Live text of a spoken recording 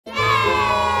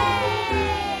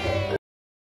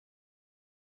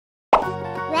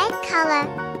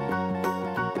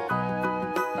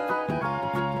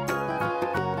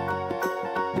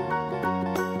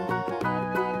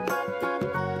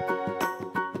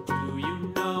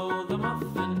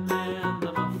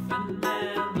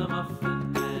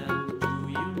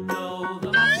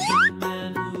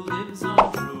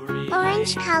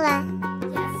Orange color.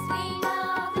 Yes, we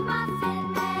know the Muffin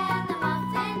Man, the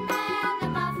Muffin Man, the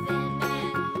Muffin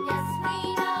Man. Yes, we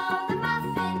know the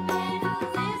Muffin Man who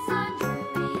lives on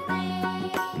Drury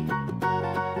Lane.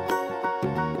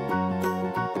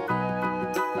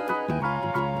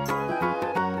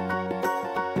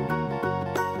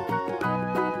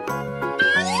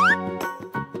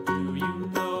 Do you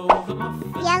know the Muffin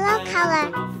Yellow Man, color.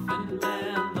 the Muffin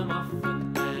Man, the Muffin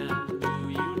Man? Do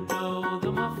you know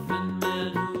the Muffin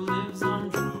Man who lives on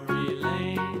Drury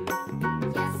Lane?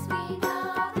 Yes, we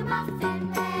know the Muffin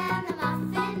Man, the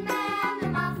Muffin Man, the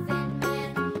Muffin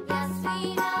Man. Yes,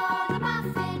 we know the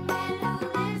Muffin Man who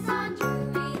lives on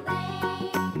Drury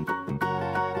Lane.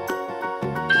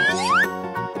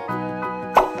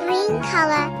 Green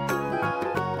color.